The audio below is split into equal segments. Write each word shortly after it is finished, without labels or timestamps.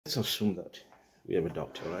Let's assume that we have a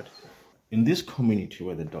doctor, right? In this community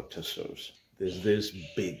where the doctor serves, there's this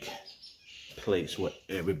big place where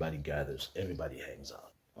everybody gathers, everybody hangs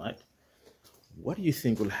out, right? What do you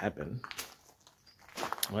think will happen,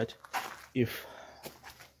 right, if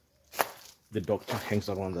the doctor hangs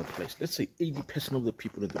around that place? Let's say 80% of the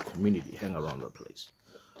people in the community hang around that place.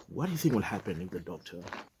 What do you think will happen if the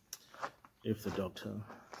doctor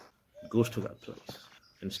goes to that place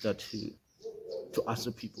and start to ask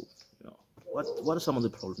the people, what are some of the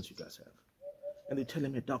problems you guys have? And they tell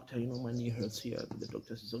him, hey, doctor, my knee hurts here. And the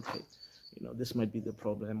doctor says, okay, this might be the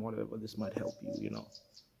problem, whatever, this might help you,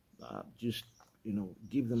 just,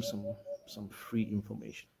 give them some free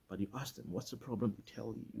information. But you ask them, what's the problem? You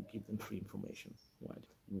tell you give them free information, right?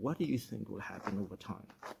 What do you think will happen over time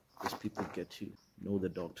as people get to know the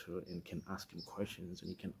doctor and can ask him questions and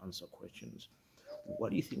he can answer questions? What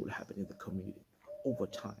do you think will happen in the community? Over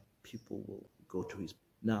time, people will go to his.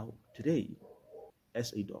 Now, today,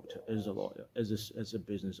 as a doctor, as a lawyer, as a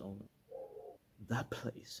business owner, that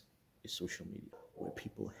place is social media, where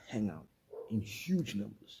people hang out in huge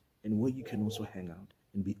numbers and where you can also hang out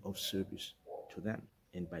and be of service to them.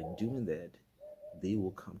 And by doing that, they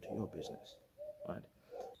will come to your business, right?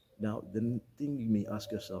 Now, the thing you may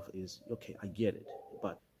ask yourself is, okay, I get it,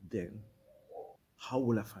 but then how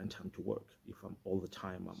will I find time to work if I'm all the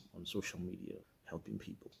time I'm on social media helping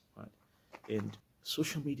people, right? And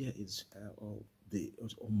social media is, or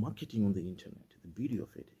marketing on the internet, the beauty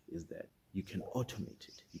of it is that you can automate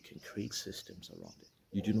it. You can create systems around it.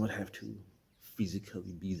 You do not have to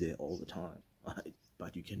physically be there all the time, right?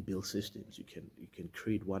 But you can build systems. You can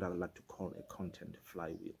create what I like to call a content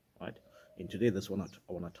flywheel, right? And today, that's what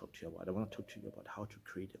I want to talk to you about. I want to talk to you about how to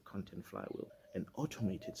create a content flywheel, an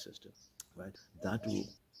automated system, right? That will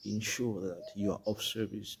ensure that you are of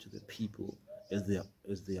service to the people as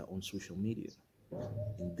they are on social media.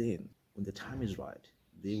 And then, when the time is right,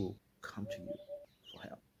 they will come to you for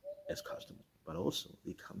help as customers. But also,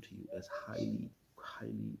 they come to you as highly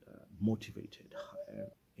motivated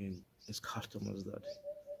and as customers that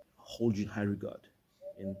hold you in high regard.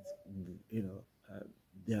 And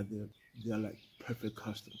they are like perfect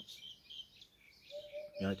customers,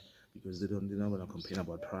 right? Because they're not going to complain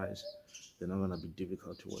about price. They're not going to be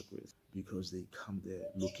difficult to work with because they come there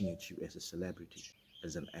looking at you as a celebrity,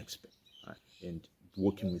 as an expert, right? And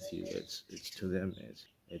working with you, it's to them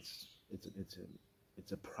it's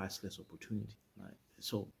a priceless opportunity, right?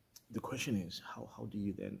 So the question is, how do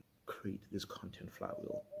you then create this content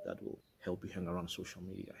flywheel that will help you hang around social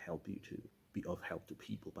media, help you to be of help to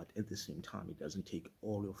people, but at the same time, it doesn't take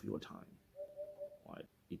all of your time, right?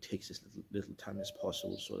 It takes as little time as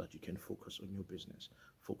possible so that you can focus on your business,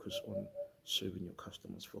 focus on serving your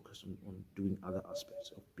customers, focus on doing other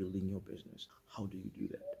aspects of building your business. How do you do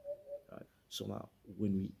that, right? So now,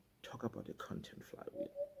 when we talk about the content flywheel,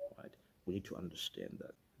 right, we need to understand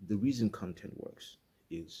that the reason content works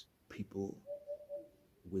is people,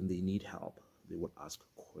 when they need help, they will ask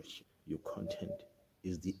questions. Your content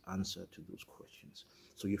is the answer to those questions.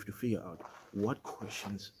 So you have to figure out, what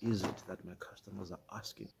questions is it that my customers are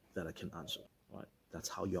asking that I can answer, right? That's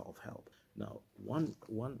how you're of help. Now, one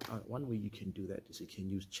way you can do that is you can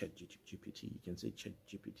use ChatGPT. You can say,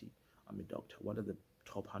 ChatGPT, I'm a doctor. What are the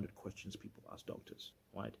top 100 questions people ask doctors,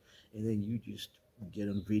 right? And then you just get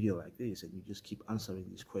on video like this and you just keep answering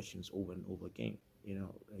these questions over and over again,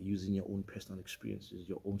 using your own personal experiences,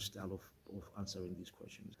 your own style of answering these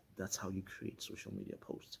questions. That's how you create social media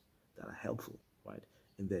posts that are helpful, right?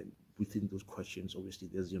 And then within those questions, obviously,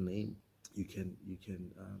 there's your name. You can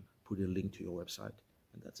put a link to your website,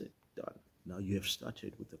 and that's it, done. Now you have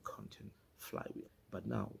started with the content flywheel. But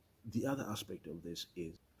now the other aspect of this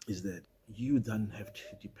is that you then have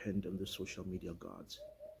to depend on the social media gods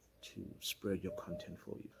to spread your content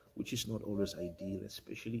for you, which is not always ideal,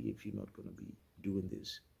 especially if you're not going to be doing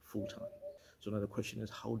this full time. So now the question is,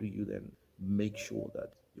 how do you then make sure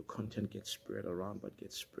that your content gets spread around, but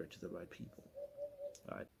gets spread to the right people,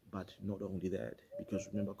 right? But not only that, because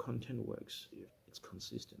remember, content works if it's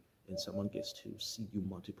consistent and someone gets to see you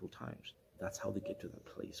multiple times. That's how they get to that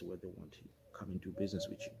place where they want to come into business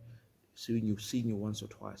with you. Seeing you once or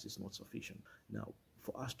twice is not sufficient. Now,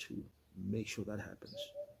 for us to make sure that happens,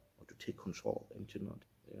 or to take control and to not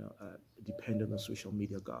depend on the social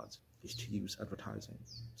media gods, is to use advertising,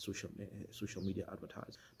 social media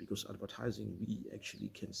advertising. Because advertising, we actually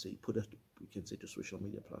can say to social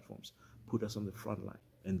media platforms, put us on the front line,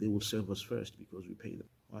 and they will serve us first because we pay them,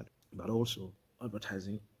 right? But also,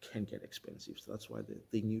 advertising can get expensive. So that's why the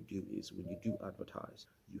thing you do is, when you do advertise,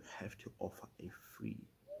 you have to offer a free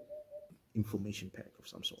information pack of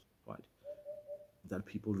some sort, right? that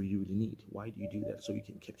people really, really need. Why do you do that? So you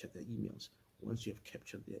can capture their emails. Once you have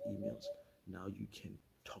captured their emails, now you can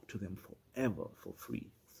talk to them forever for free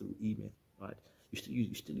through email, right? You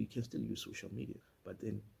can still use social media, but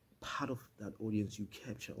then part of that audience you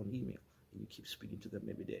capture on email, and you keep speaking to them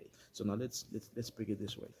every day. So now let's break it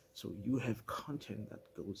this way. So you have content that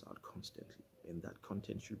goes out constantly, and that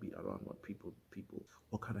content should be around what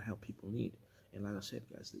kind of help people need. And like I said,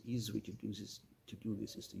 guys, the easiest way to do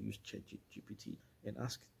this is to use ChatGPT and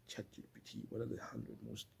ask ChatGPT what are the 100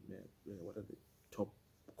 most, what are the top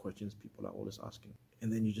questions people are always asking,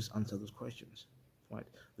 and then you just answer those questions, right?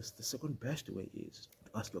 The second best way is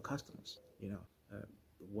to ask your customers.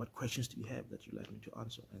 What questions do you have that you'd like me to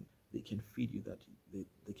answer, and they can feed you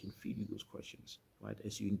they can feed you those questions, right,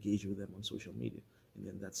 as you engage with them on social media. And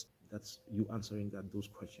then that's you answering those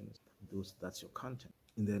questions. That's your content.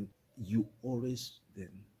 And then you always then,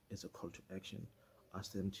 as a call to action,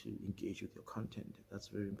 ask them to engage with your content. That's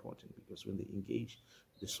very important, because when they engage,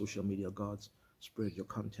 the social media gods spread your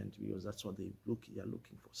content, because that's what they're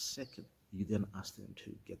looking for. Second, you then ask them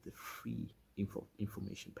to get the free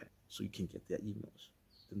information pack so you can get their emails.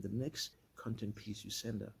 Then the next content piece you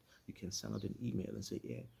send out, you can send out an email and say,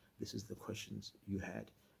 yeah, this is the questions you had,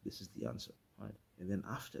 this is the answer, right? And then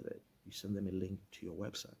after that, you send them a link to your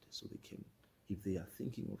website, so they can, if they are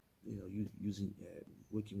thinking of using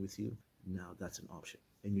working with you, now that's an option.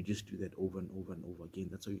 And you just do that over and over and over again.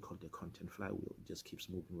 That's what you call the content flywheel. It just keeps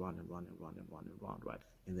moving round and round and round and round and round, right?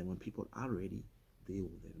 And then when people are ready, they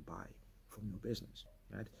will then buy from your business,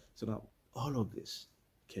 right? So now all of this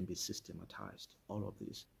can be systematized. All of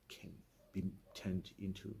this can be turned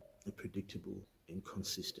into a predictable and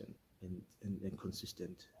consistent and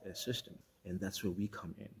consistent system. And that's where we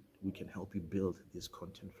come in. We can help you build this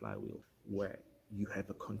content flywheel, where you have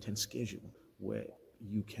a content schedule, where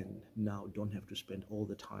you can now don't have to spend all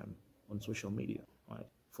the time on social media, right?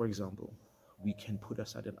 For example, we can put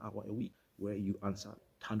aside an hour a week where you answer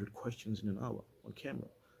 100 questions in an hour on camera.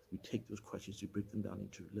 We take those questions, we break them down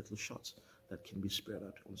into little shots that can be spread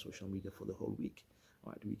out on social media for the whole week,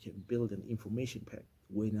 right? We can build an information pack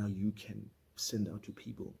where now you can send out to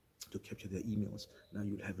people to capture their emails. Now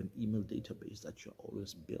you'll have an email database that you're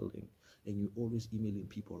always building, and you're always emailing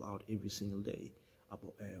people out every single day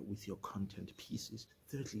about, with your content pieces.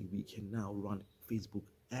 Thirdly, we can now run Facebook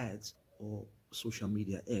ads or social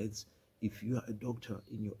media ads if you are a doctor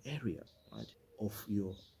in your area, right, of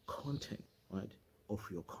your content, right, of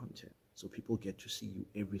your content. So people get to see you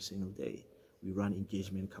every single day. We run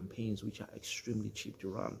engagement campaigns which are extremely cheap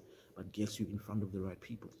to run, but gets you in front of the right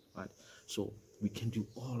people, right? So we can do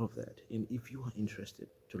all of that. And if you are interested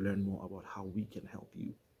to learn more about how we can help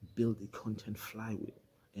you build a content flywheel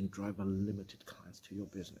and drive unlimited clients to your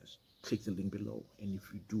business, click the link below. And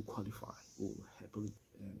if you do qualify, we'll happily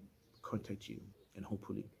contact you, and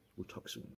hopefully we'll talk soon.